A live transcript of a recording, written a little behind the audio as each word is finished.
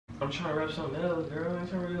I'm trying to rep something else, girl. I'm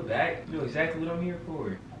trying to go back. You know exactly what I'm here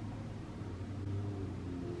for.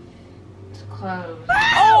 It's closed.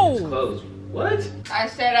 Oh! It's closed. What? I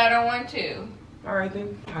said I don't want to. Alright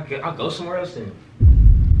then. I'll go somewhere else then.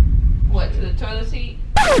 What, to the toilet seat?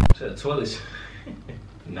 To the toilet seat?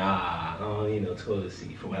 Nah, I don't need no toilet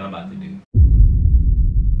seat for what I'm about to do.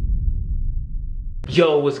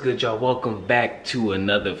 Yo, what's good, y'all? Welcome back to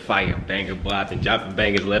another fire banger. Boy, I've been dropping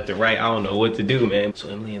bangers left and right. I don't know what to do, man. So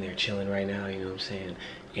Emily in there chilling right now, you know what I'm saying?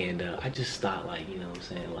 And I just thought, like, you know what I'm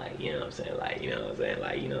saying? Like, you know what I'm saying? Like, you know what I'm saying?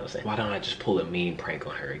 Like, you know what I'm saying? Why don't I just pull a mean prank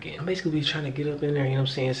on her again? I'm basically be trying to get up in there, you know what I'm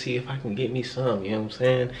saying? See if I can get me some, you know what I'm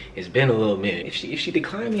saying? It's been a little minute. If she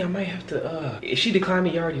decline me, I might have to, if she decline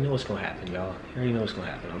me, you already know what's gonna happen, y'all. You already know what's gonna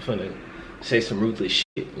happen. I'm finna say some ruthless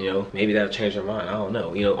shit, you know? Maybe that'll change her mind, I don't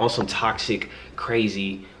know. You know, on some toxic,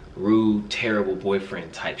 crazy, rude, terrible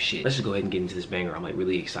boyfriend type shit. Let's just go ahead and get into this banger. I'm like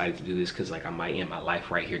really excited to do this because like I might end my life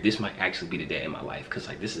right here. This might actually be the day in my life because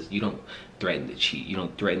like this is, you don't threaten to cheat. You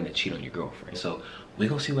don't threaten to cheat on your girlfriend. So we're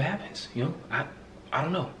gonna see what happens, you know? I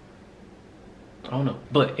don't know. I don't know.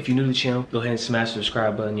 But if you're new to the channel, go ahead and smash the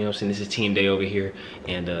subscribe button, you know what I'm saying? This is Team Day over here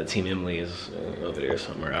and Team Emily is over there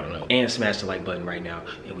somewhere, I don't know. And smash the like button right now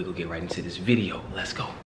and we go get right into this video. Let's go.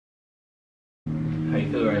 How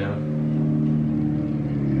you feel right now?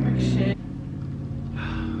 Shit.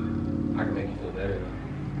 I can make you feel better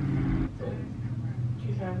though.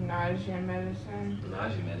 You have nausea medicine?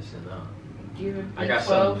 Nausea medicine, no. Do you have I a got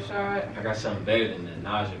 12 shot? I got something better than the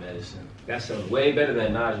nausea medicine. Got something way better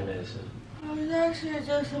than nausea medicine. I was actually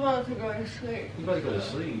just about to go to sleep. You about to go to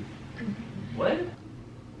sleep? What?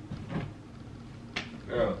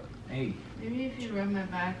 Girl, hey. Maybe if you rub my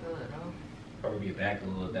back a little. Rub your back a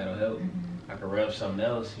little, that'll help. I could rub something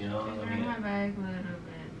else, you know? Just rub my back a little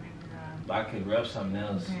bit, maybe that. But I could rub something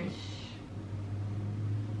else. Okay.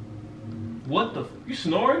 What the you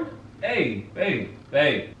snoring? Hey, babe.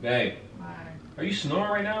 Why? Are you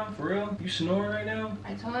snoring right now? For real? You snoring right now?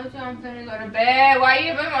 I told you I'm gonna go to bed. Why you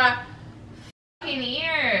in my fucking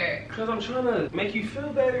ear? Cause I'm trying to make you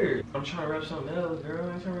feel better. I'm trying to rub something else, girl.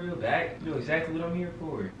 I'm trying to go back. You know exactly what I'm here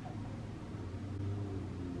for.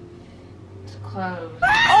 It's closed.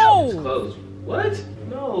 Oh! It's closed. What?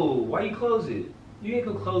 No. Why you close it? You ain't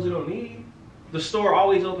gonna close it on me. The store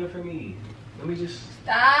always open for me. Let me just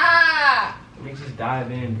Stop! Let me just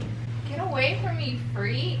dive in. Get away from me,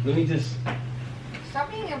 freak. Let me just Stop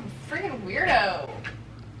being a freaking weirdo.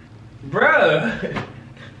 Bruh.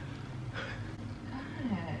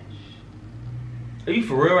 Gosh. Are you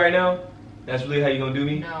for real right now? That's really how you gonna do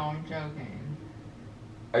me? No, I'm joking.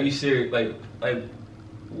 Are you serious? Like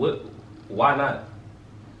what? Why not?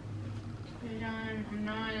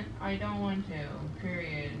 I don't want to,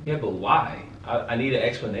 period. Yeah, but why? I need an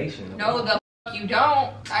explanation. No, the f you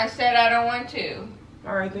don't. I said I don't want to.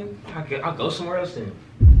 Alright then. I'll go somewhere else then.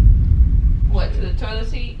 What, to the toilet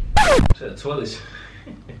seat? To the toilet seat?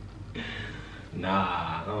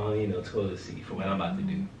 Nah, I don't need no toilet seat for what I'm about to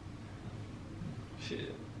do.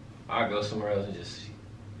 Shit. I'll go somewhere else and just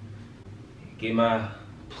get my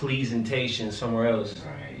presentation somewhere else.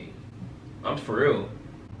 Right. I'm for real.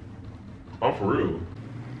 I'm for real.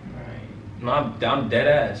 Right. No, I'm dead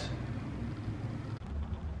ass.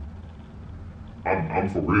 I'm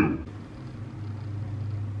for real.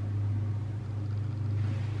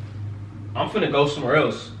 I'm finna go somewhere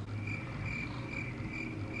else.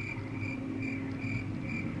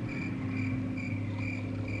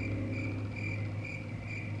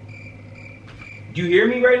 Do you hear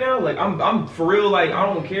me right now? Like I'm for real. Like I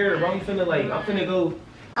don't care. Bro. I'm finna go. Babe,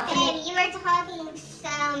 you are talking so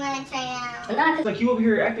much right now. Like you over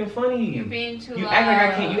here acting funny. You're being too You loud. act like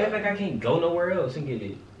I can't. You act like I can't go nowhere else and get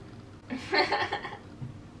it.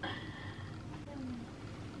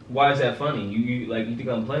 Why is that funny? You think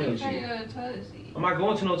I'm playing with trying to you? go to the toilet seat. I'm not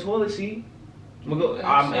going to no toilet seat. I'm gonna go.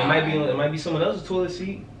 Go It might be someone else's toilet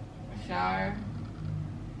seat. Shower.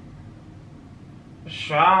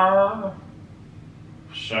 Shower.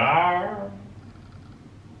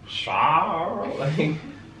 Like,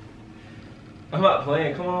 I'm not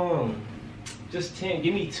playing. Come on. Just 10.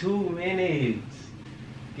 Give me 2 minutes.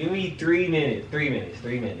 Give me 3 minutes. 3 minutes.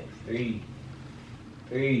 3 minutes. 3.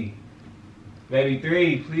 Baby,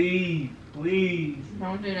 3. Please.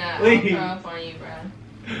 Don't do that. Please. I'll throw up on you,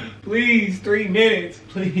 bro. Please. 3 minutes.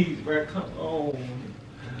 Please, bro. Come on.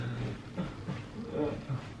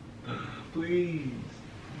 Please.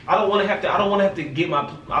 I don't want to have to get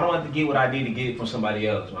what I need to get from somebody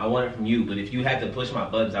else. I want it from you, but if you had to push my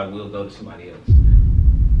buttons, I will go to somebody else.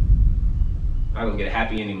 I'll go get a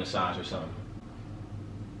happy ending massage or something.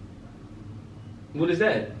 What is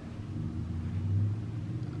that?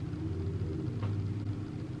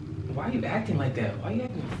 Why are you acting like that? Why are you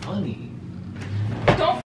acting funny?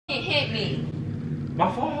 Don't f***ing hit me.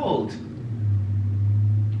 My fault.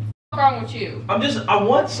 What's wrong with you? I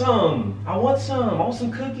want some. I want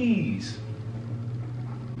some cookies.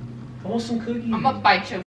 I want some cookies. I'm gonna bite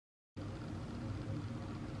your.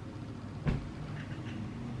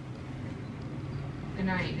 Good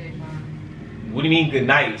night, good mom. What do you mean good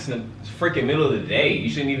night? It's in the freaking middle of the day. You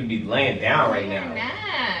shouldn't even be laying down right now. You're not.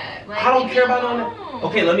 Like, I don't leave care me about all alone. that.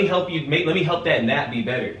 Okay, let me help you. Let me help that nap be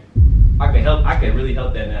better. I can really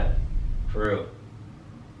help that nap. For real.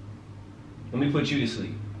 Let me put you to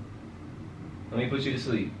sleep. Let me put you to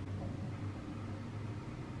sleep.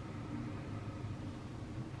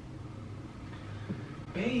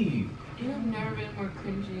 Babe. You've never been more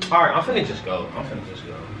cringy. Alright, I'm finna just go.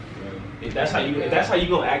 If that's how you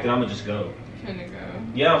gonna act, then I'ma just go. I'm finna go.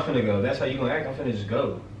 Yeah, I'm finna go. That's how you gonna act, I'm finna just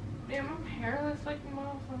go. Damn, I'm hairless like a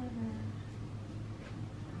motherfucker.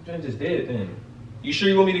 I just did it then. You sure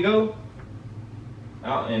you want me to go?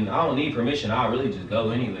 And I don't need permission. I'll really just go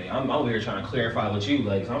anyway. I'm over here trying to clarify with you,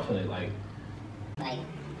 like, so I'm finna like I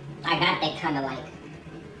got that kind of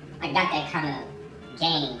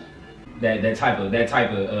game. that type of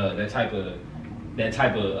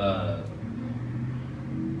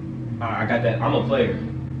I got that. I'm a player.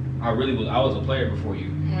 I was a player before you.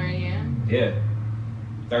 Where you? Yeah.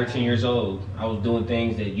 13 years old. I was doing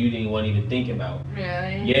things that you didn't want to even think about.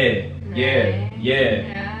 Really? Yeah.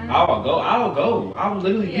 I'll go. I will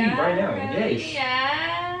literally leave right now. Really? Yes.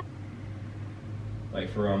 Yeah. Like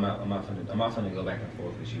for real, I'm not finna go back and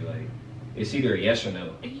forth with you. Like it's either a yes or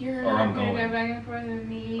no. You're Or not I'm gonna going. go back and forth with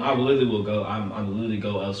me. I literally will go. I'm literally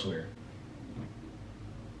go elsewhere.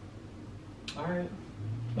 All right.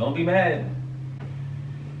 Don't be mad.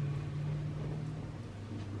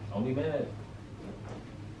 Don't be mad.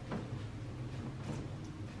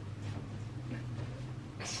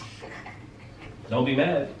 Don't be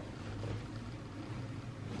mad.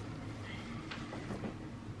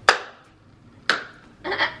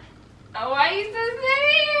 Why are you still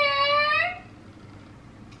sitting here?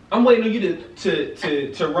 I'm waiting on you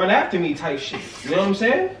to run after me type shit. You know what I'm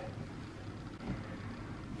saying?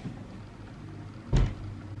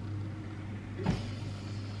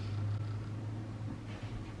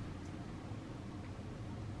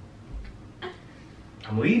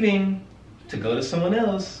 I'm leaving to go to someone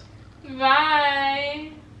else.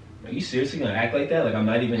 Bye. Are you seriously gonna act like that? Like I'm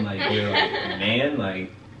not even like your like man?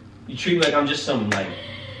 Like you treat me like I'm just some like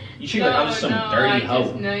you treat me like I'm just some dirty hoe. I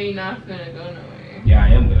just know you're not gonna go nowhere. Yeah, I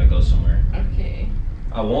am gonna go somewhere. Okay.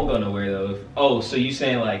 I won't go nowhere though. Oh, so you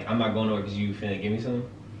saying like I'm not going nowhere because you finna give me something?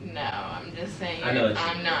 No, I'm just saying I know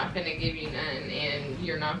I'm not finna give you none and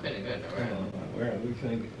you're not finna go nowhere. Where are we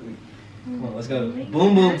finna go? Come on, let's go.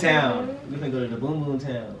 Boom Boom Town. We finna go to the Boom Boom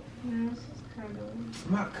Town. No, this is cuddling.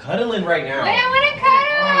 I'm not cuddling right now. Wait, I wanna cuddle!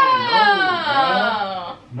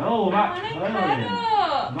 No, I'm not cuddling.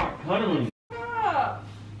 Cuddle! I'm not cuddling. Stop.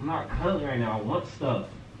 I'm not cuddling right now. I want stuff.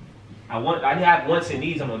 I have wants and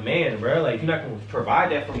needs. I'm a man, bro. Like, you're not gonna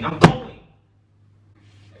provide that for me. I'm going.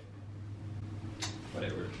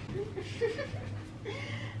 Whatever.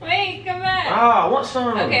 Wait, come back. Ah, I want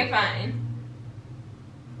some. Okay, fine.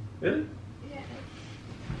 Really? Yeah.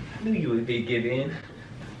 I knew you would be give in.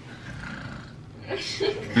 I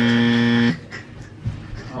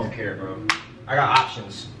don't care, bro. I got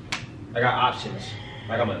options. Like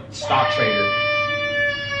I'm a stock trader.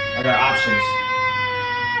 I got options.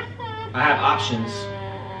 I have options.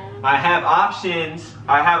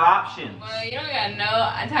 Well, you don't got no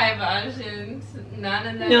type of options. None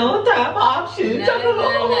of them. No type of options. None of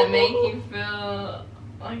them that make you feel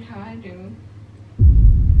like how I do.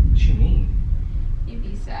 What you mean? You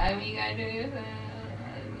be sad when you gotta do this.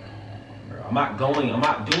 Bro, I'm not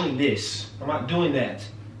doing this. I'm not doing that.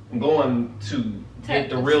 I'm going to get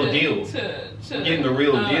the real deal. I'm getting the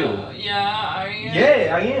real deal. Yeah, are you?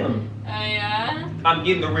 Yeah, I am. Oh, yeah? I'm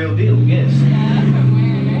getting the real deal, yes. Yeah, from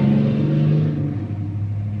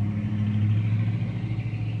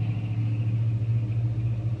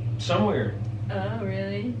where? Somewhere. Oh,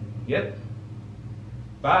 really? Yep.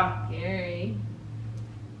 Bye. Scary.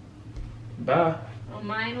 Bye. Well,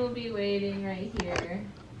 mine will be waiting right here.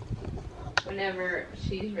 Whenever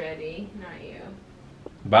she's ready, not you.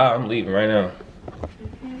 Bye, I'm leaving right now.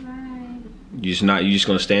 Okay, bye. You just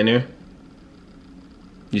gonna stand there?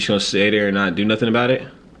 You just gonna stay there and not do nothing about it?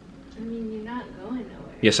 I mean, you're not going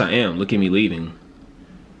nowhere. Yes, I am. Look at me leaving.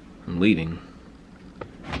 I'm leaving.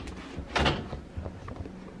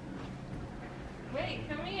 Wait,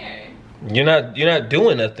 come here. You're not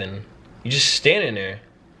doing nothing. You're just standing there.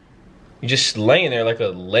 You're just laying there like a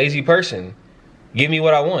lazy person. Give me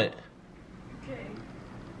what I want. Okay.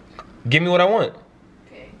 Give me what I want.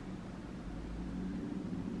 Okay.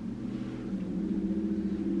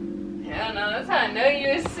 Hell no, that's how I know you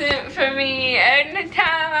a simp for me. Every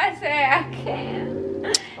time I say I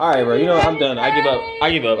can. All right, bro. You know what? I'm done. I give up.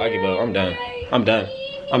 I give up. I give up. I'm done. I'm done.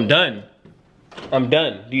 I'm done. I'm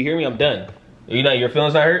done. Do you hear me? I'm done. Your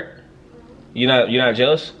feelings not hurt? You're not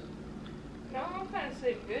jealous? No, I'm trying to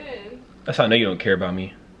sleep good. That's how I know you don't care about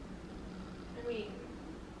me. I mean,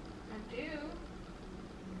 I do.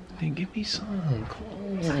 Then give me some. Come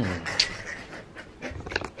on.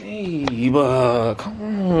 Hey, come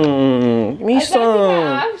on. Give me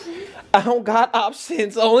some. I don't got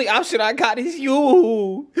options. The only option I got is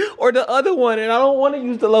you. Or the other one, and I don't want to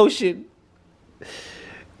use the lotion.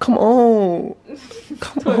 Come on.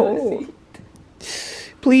 Come on.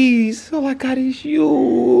 Please. All I got is you.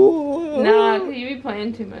 Nah, cause you be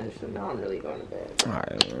playing too much, so now I'm really going to bed.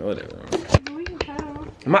 Alright, whatever. We can cuddle.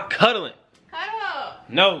 I'm not cuddling. Cuddle.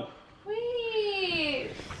 No.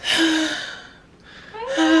 Please.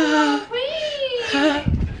 Cuddle, please.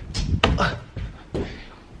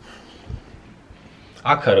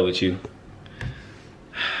 I'll cuddle with you.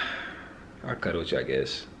 I'll cuddle with you, I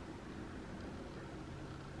guess.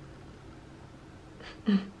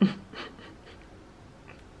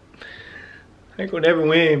 I ain't gonna never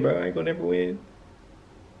win, bro. I ain't gonna never win.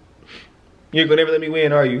 You ain't gonna never let me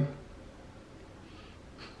win, are you?